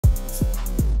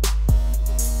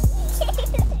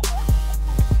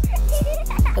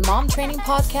Mom Training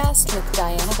Podcast with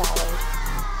Diana Ballard.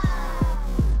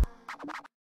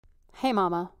 Hey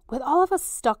mama, with all of us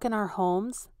stuck in our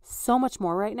homes, so much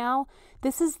more right now,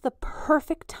 this is the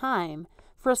perfect time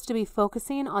for us to be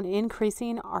focusing on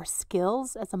increasing our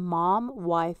skills as a mom,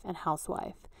 wife, and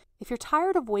housewife. If you're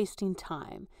tired of wasting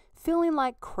time, feeling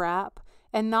like crap,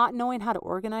 and not knowing how to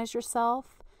organize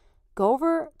yourself, go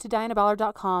over to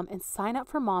dianaballard.com and sign up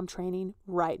for mom training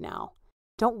right now.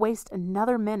 Don't waste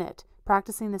another minute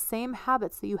practicing the same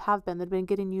habits that you have been that have been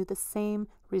getting you the same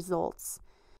results.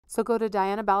 So go to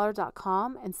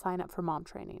dianaballard.com and sign up for mom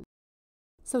training.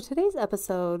 So today's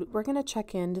episode, we're going to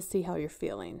check in to see how you're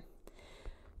feeling.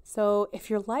 So if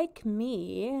you're like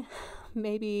me,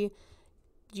 maybe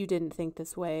you didn't think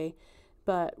this way,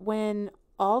 but when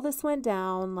all this went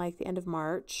down, like the end of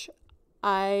March,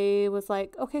 I was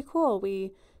like, okay, cool.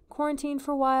 We quarantined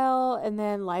for a while and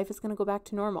then life is going to go back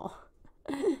to normal.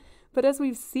 But as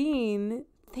we've seen,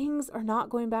 things are not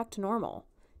going back to normal.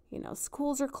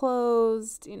 Schools are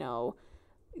closed,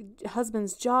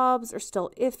 husbands' jobs are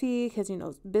still iffy because,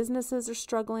 businesses are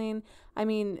struggling. I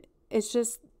mean, it's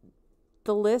just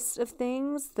the list of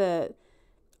things that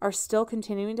are still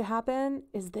continuing to happen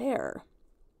is there.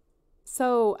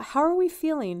 So how are we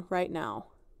feeling right now?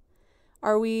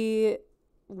 Are we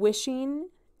wishing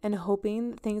and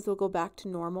hoping that things will go back to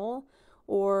normal?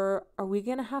 Or are we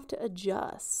going to have to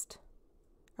adjust?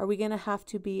 Are we going to have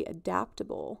to be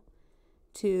adaptable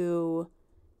to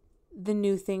the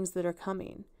new things that are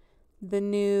coming? The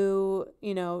new,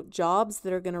 jobs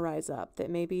that are going to rise up that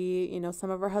maybe,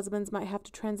 some of our husbands might have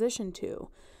to transition to.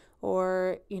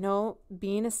 Or,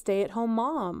 being a stay-at-home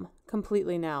mom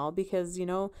completely now because,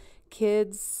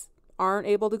 kids aren't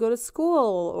able to go to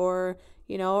school, or,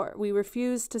 we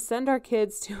refuse to send our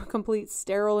kids to a complete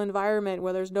sterile environment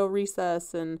where there's no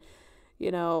recess and,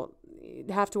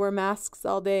 have to wear masks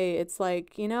all day. It's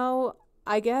like,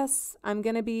 I guess I'm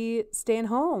going to be staying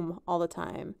home all the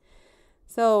time.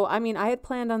 So, I had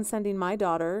planned on sending my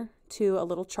daughter to a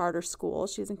little charter school.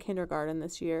 She's in kindergarten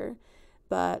this year,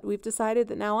 but we've decided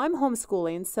that now I'm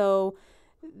homeschooling. So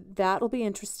that'll be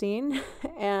interesting.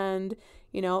 And,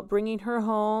 bringing her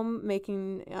home,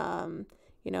 making,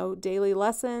 daily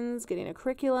lessons, getting a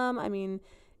curriculum.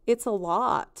 It's a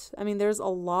lot. There's a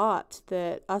lot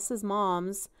that us as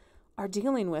moms are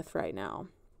dealing with right now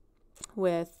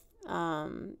with,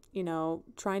 trying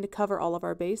to cover all of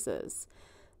our bases.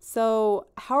 So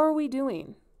how are we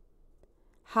doing?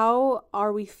 How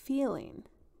are we feeling?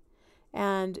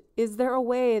 And is there a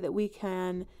way that we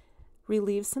can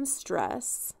relieve some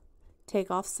stress, take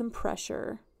off some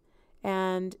pressure,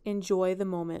 and enjoy the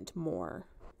moment more?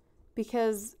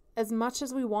 Because as much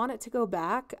as we want it to go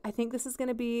back, I think this is going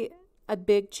to be a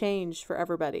big change for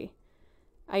everybody.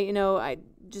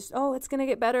 It's going to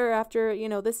get better after,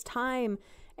 this time.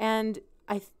 And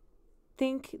I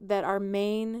think that our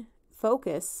main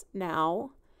focus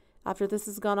now, after this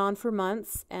has gone on for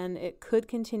months and it could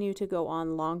continue to go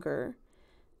on longer,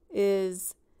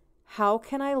 is how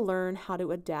can I learn how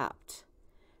to adapt?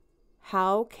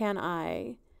 How can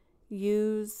I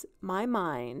use my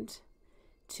mind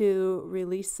to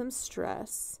release some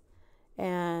stress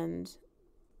and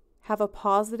have a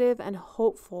positive and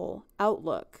hopeful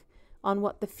outlook on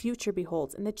what the future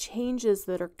beholds and the changes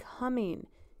that are coming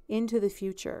into the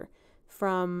future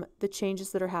from the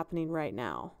changes that are happening right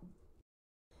now?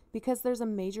 Because there's a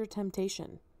major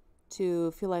temptation to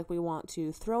feel like we want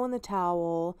to throw in the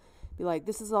towel, be like,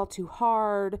 this is all too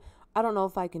hard. I don't know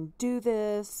if I can do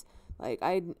this.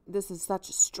 This is such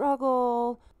a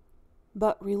struggle.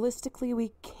 But realistically,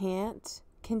 we can't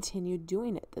continue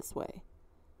doing it this way.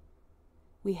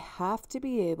 We have to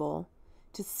be able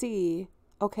to see,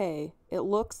 okay, it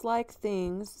looks like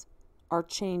things are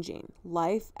changing.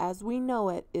 Life as we know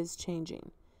it is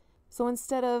changing. So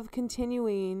instead of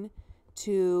continuing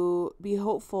to be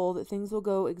hopeful that things will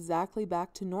go exactly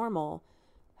back to normal,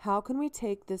 how can we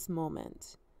take this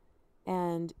moment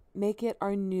and make it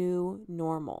our new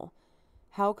normal?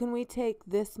 How can we take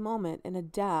this moment and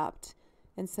adapt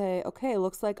and say, okay,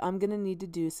 looks like I'm going to need to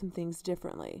do some things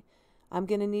differently. I'm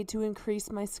going to need to increase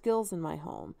my skills in my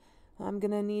home. I'm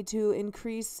going to need to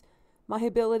increase my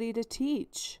ability to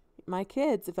teach my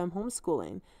kids if I'm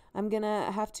homeschooling. I'm going to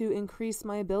have to increase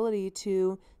my ability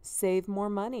to save more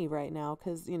money right now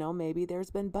because, maybe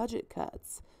there's been budget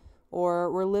cuts,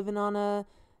 or we're living on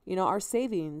our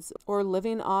savings, or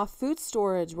living off food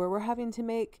storage where we're having to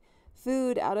make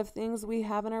food out of things we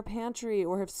have in our pantry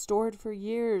or have stored for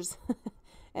years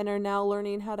and are now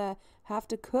learning how to have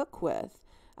to cook with.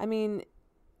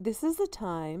 This is the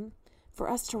time for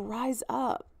us to rise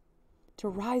up,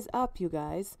 you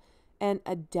guys, and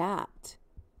adapt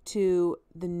to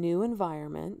the new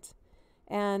environment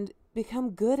and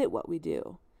become good at what we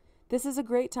do. This is a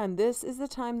great time. This is the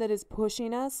time that is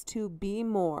pushing us to be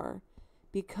more,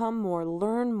 become more,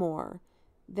 learn more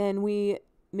than we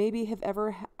maybe have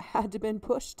ever had to been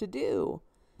pushed to do.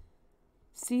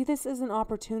 See this as an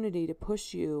opportunity to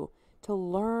push you to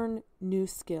learn new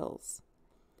skills,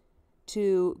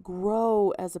 to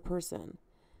grow as a person.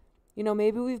 You know,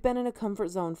 maybe we've been in a comfort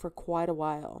zone for quite a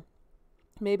while.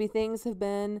 Maybe things have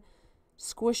been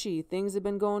squishy. Things have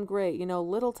been going great. You know,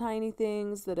 little tiny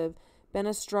things that have been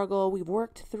a struggle. We've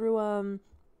worked through them.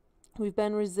 We've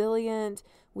been resilient.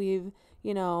 We've,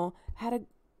 had a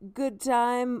good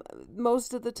time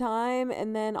most of the time.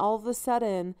 And then all of a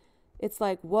sudden, it's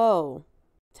like, whoa,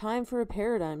 time for a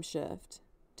paradigm shift.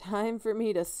 Time for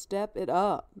me to step it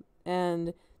up.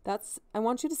 And I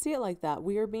want you to see it like that.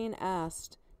 We are being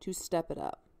asked to step it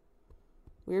up.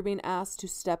 We are being asked to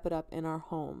step it up in our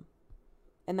home.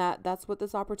 And that's what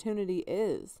this opportunity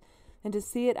is. And to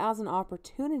see it as an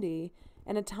opportunity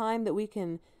and a time that we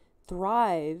can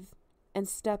thrive and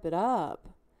step it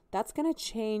up, that's going to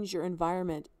change your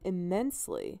environment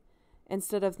immensely.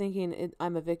 Instead of thinking,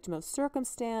 I'm a victim of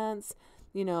circumstance,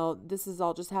 this is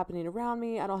all just happening around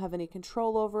me, I don't have any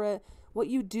control over it. What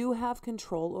you do have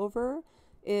control over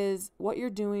is what you're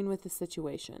doing with the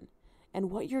situation and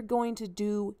what you're going to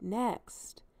do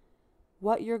next,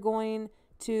 what you're going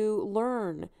to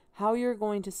learn, how you're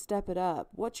going to step it up,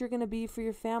 what you're going to be for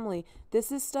your family.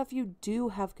 This is stuff you do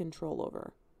have control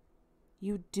over.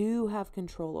 You do have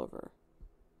control over.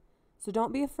 So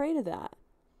don't be afraid of that.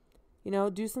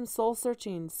 Do some soul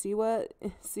searching, see what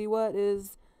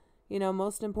is,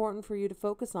 most important for you to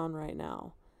focus on right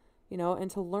now, and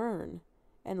to learn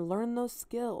those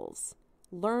skills,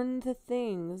 learn the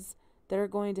things that are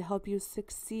going to help you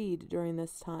succeed during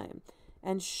this time,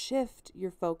 and shift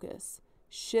your focus,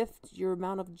 shift your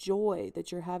amount of joy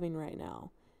that you're having right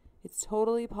now. It's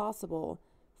totally possible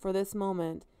for this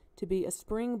moment to be a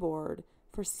springboard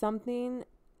for something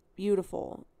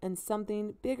beautiful and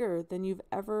something bigger than you've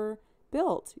ever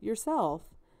built yourself.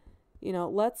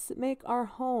 Let's make our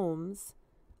homes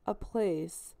a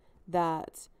place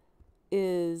that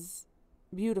is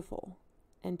beautiful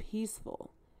and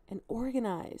peaceful and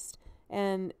organized,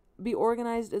 and be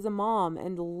organized as a mom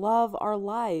and love our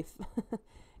life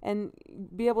and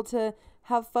be able to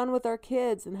have fun with our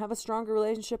kids and have a stronger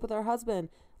relationship with our husband.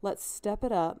 Let's step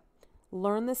it up,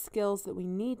 learn the skills that we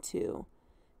need to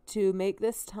make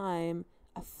this time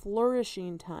a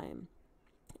flourishing time,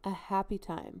 a happy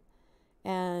time,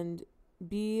 and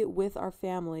be with our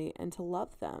family and to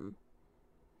love them.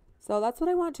 So that's what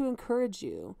I want to encourage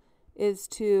you, is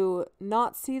to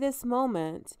not see this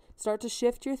moment, start to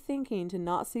shift your thinking to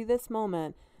not see this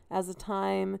moment as a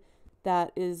time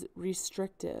that is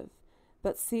restrictive,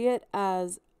 but see it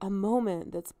as a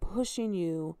moment that's pushing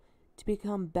you to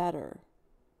become better,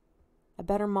 a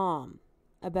better mom,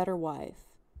 a better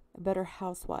wife, a better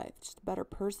housewife, just a better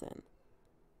person.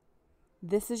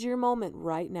 This is your moment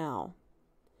right now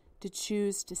to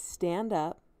choose to stand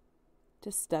up,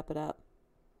 to step it up,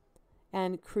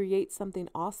 and create something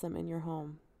awesome in your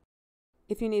home.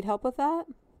 If you need help with that,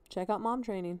 check out Mom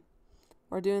Training.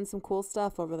 We're doing some cool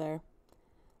stuff over there.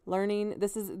 Learning,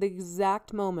 this is the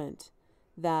exact moment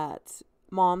that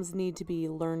moms need to be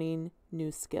learning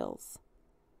new skills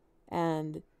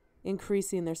and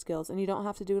increasing their skills. And you don't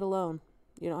have to do it alone.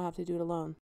 You don't have to do it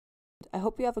alone. I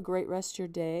hope you have a great rest of your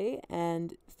day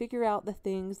and figure out the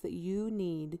things that you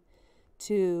need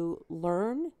to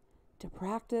learn, to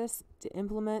practice, to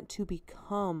implement, to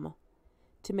become,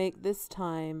 to make this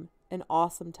time an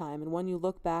awesome time. And when you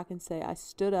look back and say, I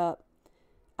stood up,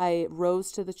 I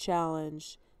rose to the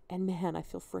challenge, and man, I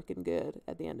feel freaking good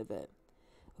at the end of it.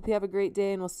 Hope you have a great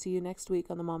day, and we'll see you next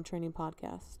week on the Mom Training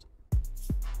Podcast.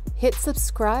 Hit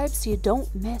subscribe so you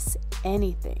don't miss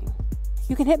anything.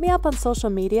 You can hit me up on social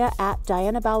media at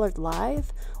Diana Ballard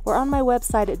Live or on my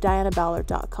website at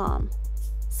dianaballard.com.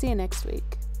 See you next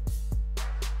week.